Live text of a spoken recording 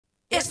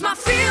It's my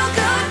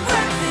feel-good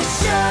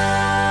breakfast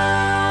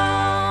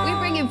show. We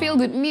bring you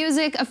feel-good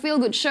music, a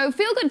feel-good show,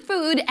 feel-good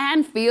food,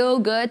 and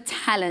feel-good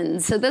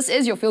talent. So this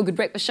is your feel-good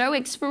breakfast show,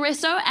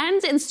 Expresso,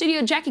 and in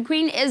studio, Jackie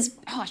Queen is,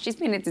 she's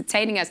been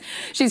entertaining us.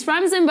 She's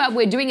from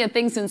Zimbabwe, doing her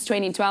thing since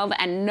 2012,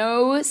 and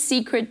no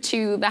secret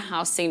to the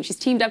house scene. She's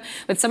teamed up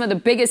with some of the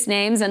biggest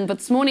names, but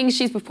this morning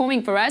she's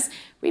performing for us.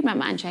 Read my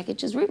mind, Jackie,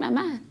 just read my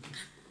mind.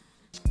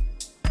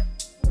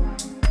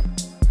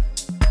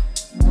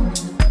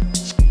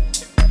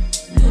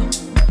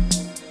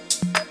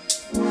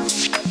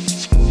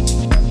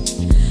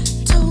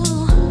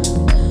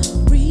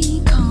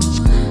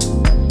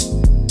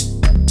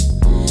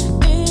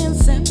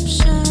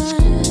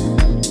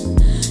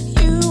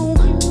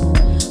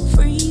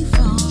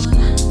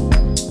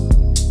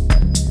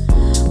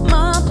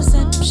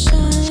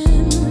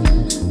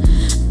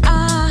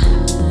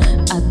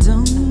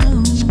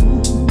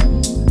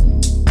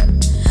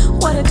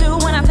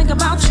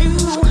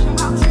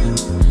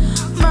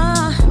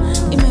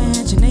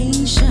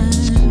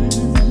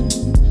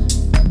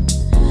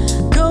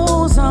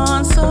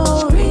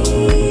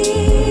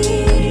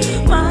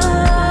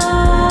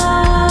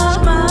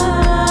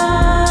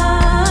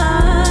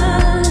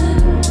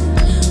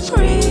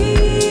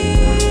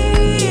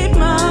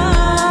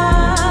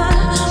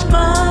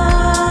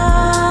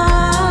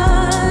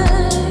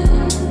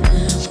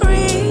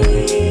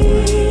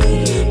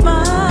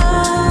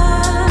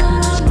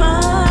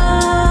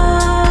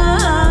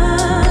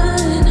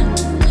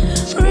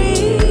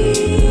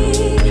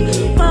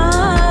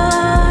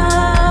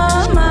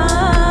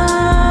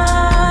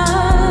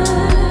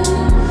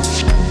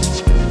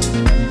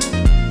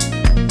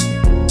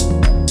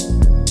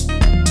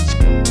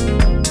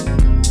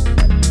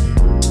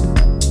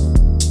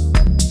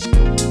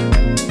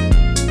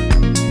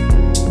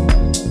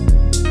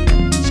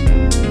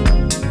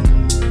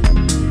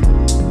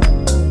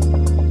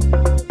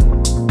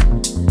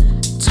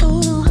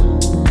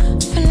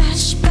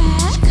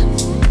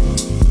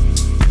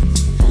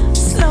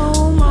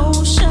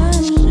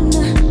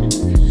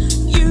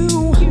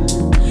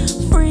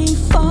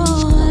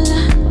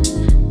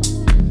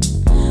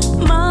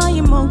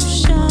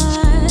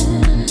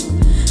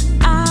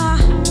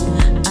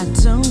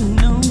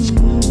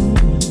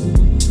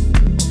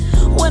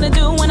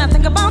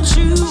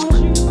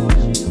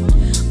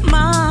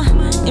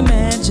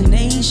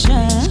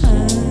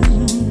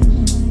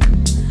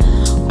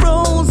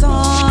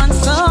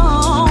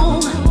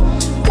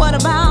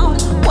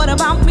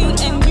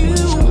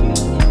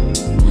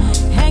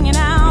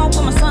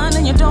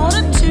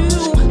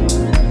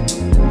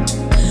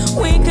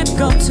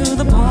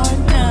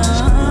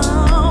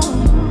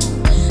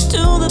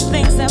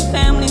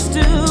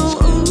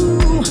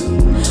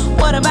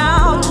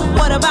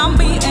 What about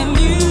me and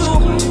you?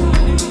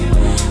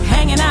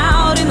 Hanging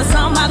out in the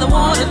sun by the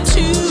water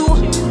too.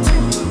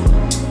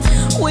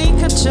 We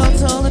could chill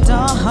till the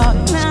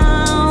dark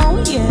now,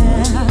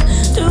 yeah.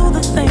 Do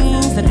the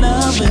things that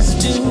lovers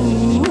do.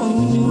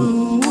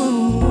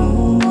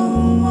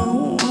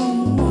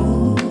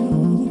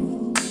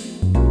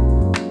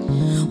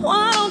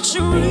 Why don't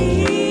you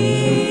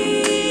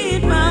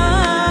read my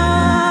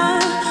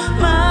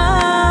mind?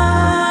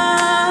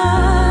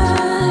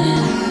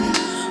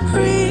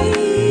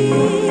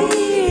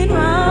 Read my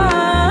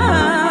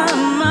mind.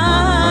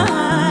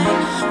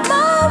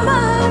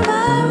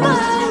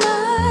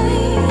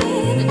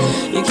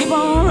 You keep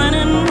on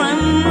running,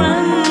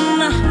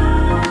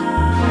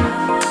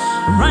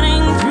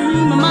 running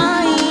through my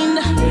mind.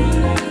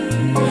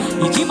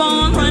 You keep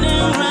on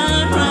running,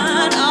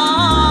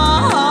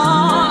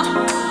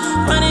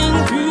 running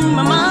through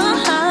my mind.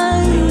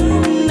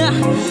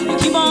 You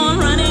keep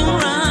on running,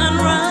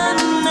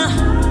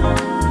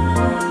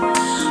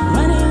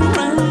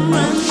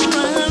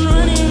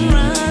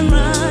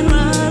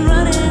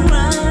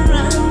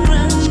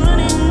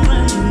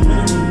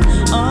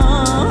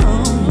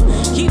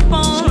 keep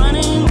on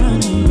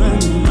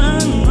running,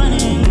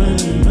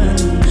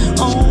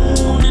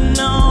 on and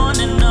on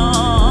and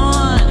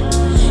on.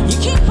 You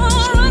keep on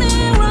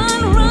running,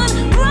 running,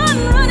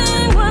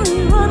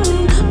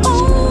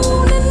 on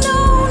and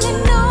on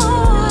and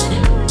on.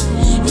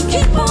 You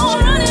keep on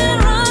running,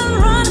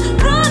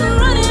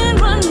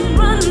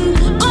 running,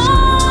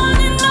 on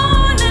and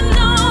on and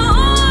on.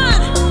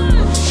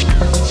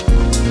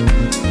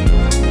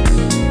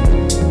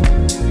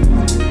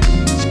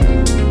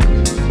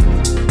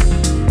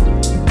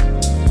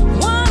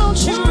 Why don't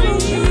you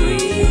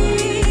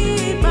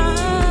read my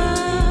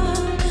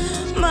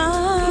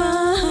mind?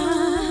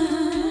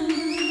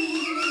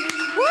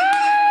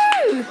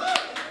 Woo!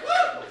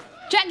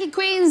 Jackie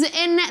Queen's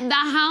in the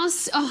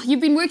house. Oh, you've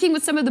been working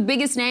with some of the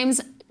biggest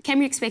names. Can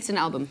we expect an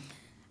album?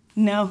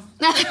 No.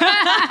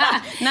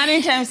 Not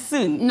anytime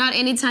soon. Not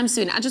anytime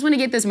soon. I just want to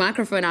get this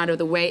microphone out of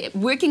the way.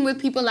 Working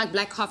with people like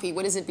Black Coffee,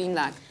 what has it been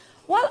like?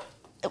 Well,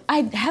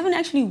 I haven't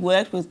actually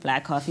worked with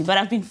Black Coffee, but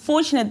I've been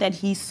fortunate that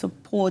he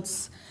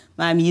supports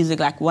my music.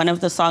 Like one of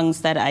the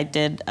songs that I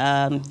did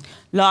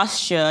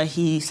last year,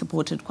 he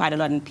supported quite a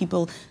lot, and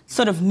people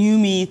sort of knew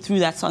me through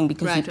that song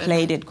because he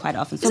played it quite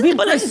often. So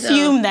people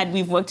assume that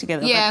we've worked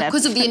together. Yeah,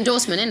 because of the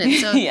endorsement,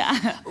 innit? So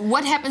yeah.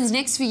 What happens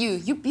next for you?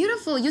 You're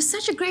beautiful. You're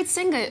such a great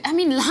singer. I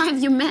mean, live,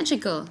 you're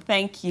magical.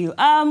 Thank you.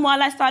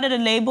 Well, I started a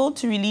label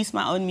to release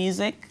my own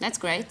music. That's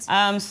great.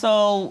 So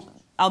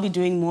I'll be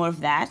doing more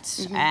of that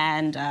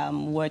and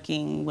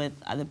working with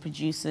other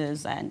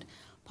producers and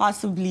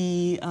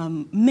possibly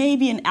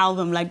maybe an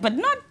album, but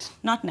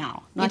not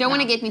now. You don't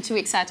want to get me too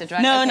excited,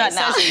 right? No, not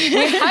now.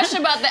 We hush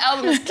about the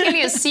album. It's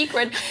clearly a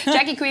secret.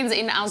 Jackie Queen's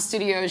in our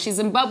studio. She's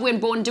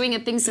Zimbabwean born, doing a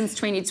thing since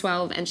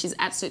 2012, and she's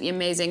absolutely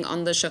amazing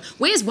on the show.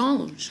 Where's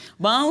Bonge?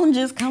 Bonge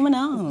is coming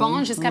out.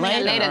 Bonge is coming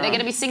out later. They're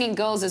going to be singing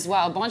girls as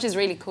well. Bonge is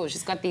really cool.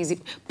 She's got these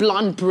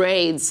blonde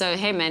braids. So,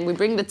 hey, man, we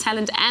bring the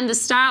talent and the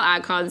style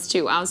icons to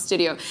our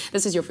studio.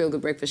 This is your Feel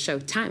Good Breakfast Show.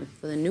 Time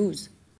for the news.